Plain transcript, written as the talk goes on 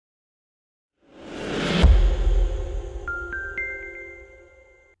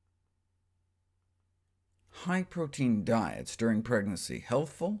high-protein diets during pregnancy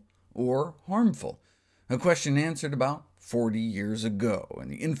helpful or harmful? A question answered about 40 years ago in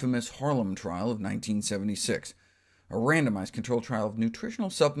the infamous Harlem trial of 1976, a randomized controlled trial of nutritional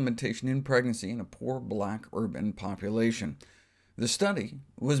supplementation in pregnancy in a poor black urban population. The study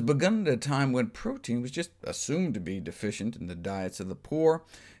was begun at a time when protein was just assumed to be deficient in the diets of the poor.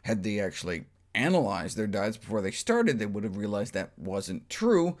 Had they actually analyzed their diets before they started, they would have realized that wasn't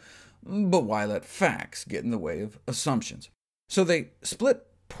true, but why let facts get in the way of assumptions? So they split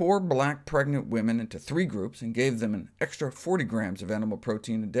poor black pregnant women into 3 groups and gave them an extra 40 grams of animal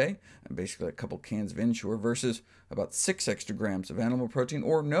protein a day, and basically a couple cans of Ensure, versus about 6 extra grams of animal protein,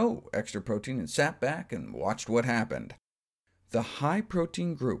 or no extra protein, and sat back and watched what happened. The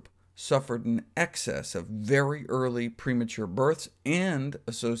high-protein group suffered an excess of very early premature births and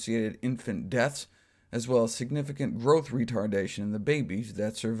associated infant deaths, as well as significant growth retardation in the babies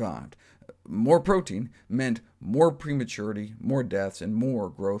that survived. More protein meant more prematurity, more deaths, and more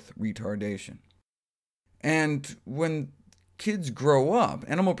growth retardation. And when kids grow up,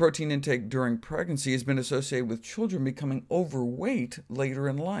 animal protein intake during pregnancy has been associated with children becoming overweight later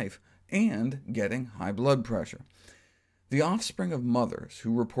in life and getting high blood pressure. The offspring of mothers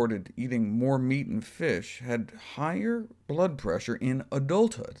who reported eating more meat and fish had higher blood pressure in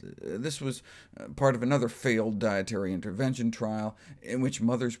adulthood. This was part of another failed dietary intervention trial, in which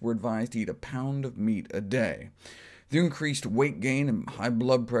mothers were advised to eat a pound of meat a day. The increased weight gain and high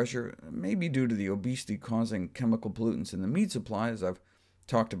blood pressure may be due to the obesity-causing chemical pollutants in the meat supply, as I've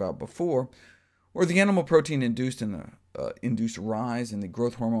talked about before, or the animal protein induced rise in the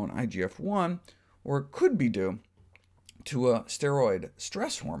growth hormone IGF-1, or it could be due to a steroid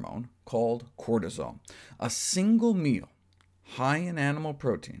stress hormone called cortisol. A single meal high in animal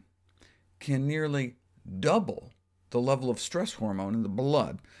protein can nearly double the level of stress hormone in the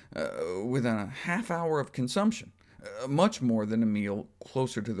blood within a half hour of consumption, much more than a meal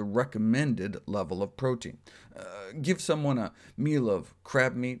closer to the recommended level of protein. Give someone a meal of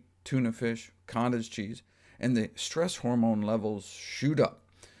crab meat, tuna fish, cottage cheese, and the stress hormone levels shoot up.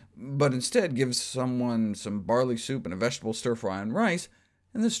 But instead give someone some barley soup and a vegetable stir-fry and rice,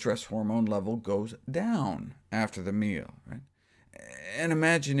 and the stress hormone level goes down after the meal. Right? And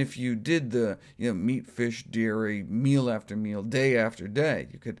imagine if you did the meat, fish, dairy, meal after meal, day after day.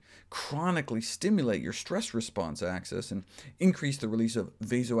 You could chronically stimulate your stress response axis and increase the release of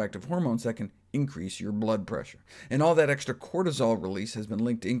vasoactive hormones that can increase your blood pressure. And all that extra cortisol release has been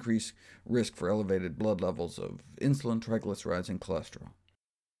linked to increased risk for elevated blood levels of insulin, triglycerides, and cholesterol.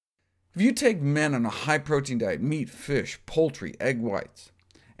 If you take men on a high-protein diet, meat, fish, poultry, egg whites,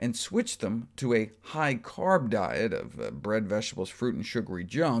 and switch them to a high-carb diet of bread, vegetables, fruit, and sugary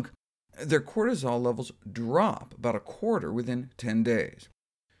junk, their cortisol levels drop about a quarter within 10 days.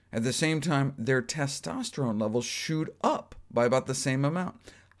 At the same time, their testosterone levels shoot up by about the same amount.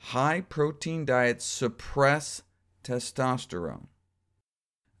 High-protein diets suppress testosterone.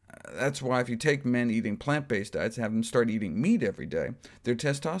 That's why if you take men eating plant-based diets and have them start eating meat every day, their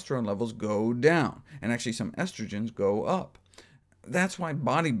testosterone levels go down, and actually some estrogens go up. That's why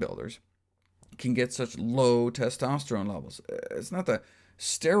bodybuilders can get such low testosterone levels. It's not the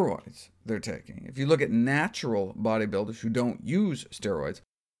steroids they're taking. If you look at natural bodybuilders who don't use steroids,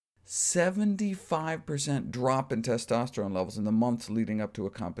 75% drop in testosterone levels in the months leading up to a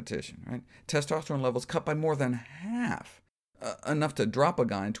competition. Right? Testosterone levels cut by more than half. Enough to drop a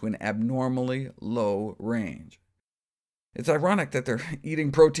guy into an abnormally low range. It's ironic that they're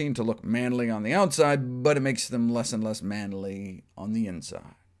eating protein to look manly on the outside, but it makes them less and less manly on the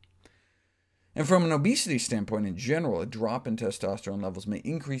inside. And from an obesity standpoint in general, a drop in testosterone levels may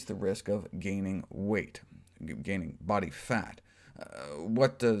increase the risk of gaining weight, gaining body fat.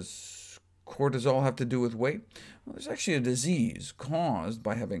 What does cortisol have to do with weight? Well, there's actually a disease caused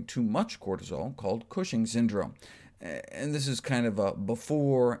by having too much cortisol called Cushing's syndrome. And this is kind of a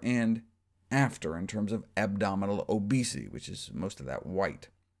before and after in terms of abdominal obesity, which is most of that white.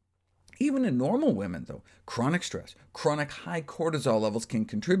 Even in normal women, though, chronic stress, chronic high cortisol levels can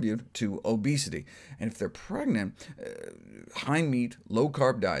contribute to obesity. And if they're pregnant, high meat,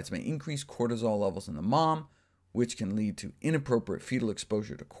 low-carb diets may increase cortisol levels in the mom, which can lead to inappropriate fetal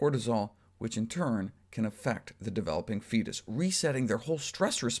exposure to cortisol, which in turn can affect the developing fetus, resetting their whole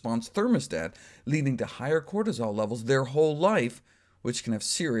stress response thermostat, leading to higher cortisol levels their whole life, which can have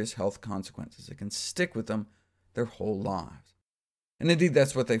serious health consequences. It can stick with them their whole lives. And indeed,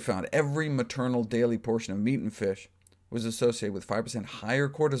 that's what they found. Every maternal daily portion of meat and fish was associated with 5% higher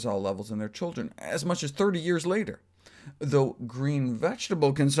cortisol levels in their children, as much as 30 years later, though green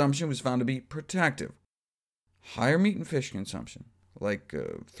vegetable consumption was found to be protective. Higher meat and fish consumption, like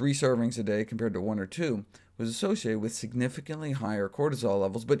 3 servings a day compared to 1 or 2, was associated with significantly higher cortisol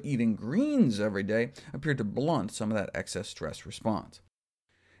levels, but eating greens every day appeared to blunt some of that excess stress response.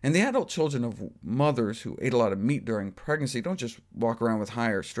 And the adult children of mothers who ate a lot of meat during pregnancy don't just walk around with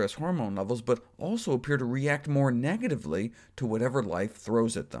higher stress hormone levels, but also appear to react more negatively to whatever life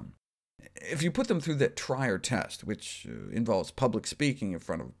throws at them. If you put them through that Trier test, which involves public speaking in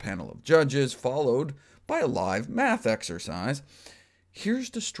front of a panel of judges, followed by a live math exercise, here's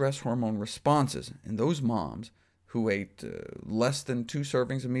the stress hormone responses in those moms who ate less than 2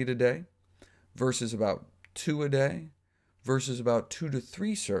 servings of meat a day, versus about 2 a day, versus about 2 to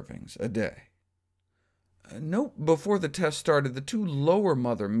 3 servings a day. Note, before the test started, the 2 lower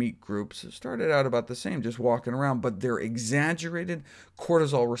mother meat groups started out about the same, just walking around, but their exaggerated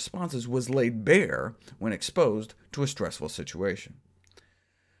cortisol responses was laid bare when exposed to a stressful situation.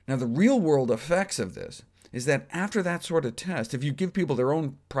 Now, the real-world effects of this is that after that sort of test, if you give people their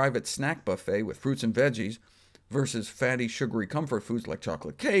own private snack buffet with fruits and veggies versus fatty, sugary comfort foods like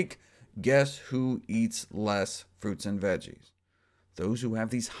chocolate cake, guess who eats less fruits and veggies? Those who have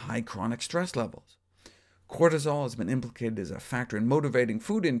these high chronic stress levels. Cortisol has been implicated as a factor in motivating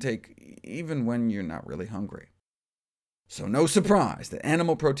food intake, even when you're not really hungry. So no surprise that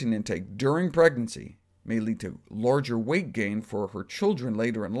animal protein intake during pregnancy may lead to larger weight gain for her children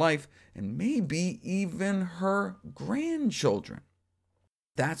later in life, and maybe even her grandchildren.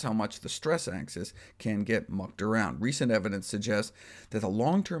 That's how much the stress axis can get mucked around. Recent evidence suggests that the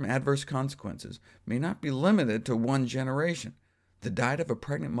long-term adverse consequences may not be limited to one generation. The diet of a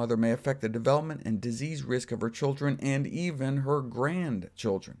pregnant mother may affect the development and disease risk of her children and even her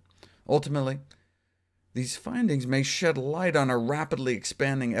grandchildren. Ultimately, these findings may shed light on our rapidly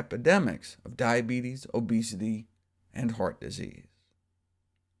expanding epidemics of diabetes, obesity, and heart disease.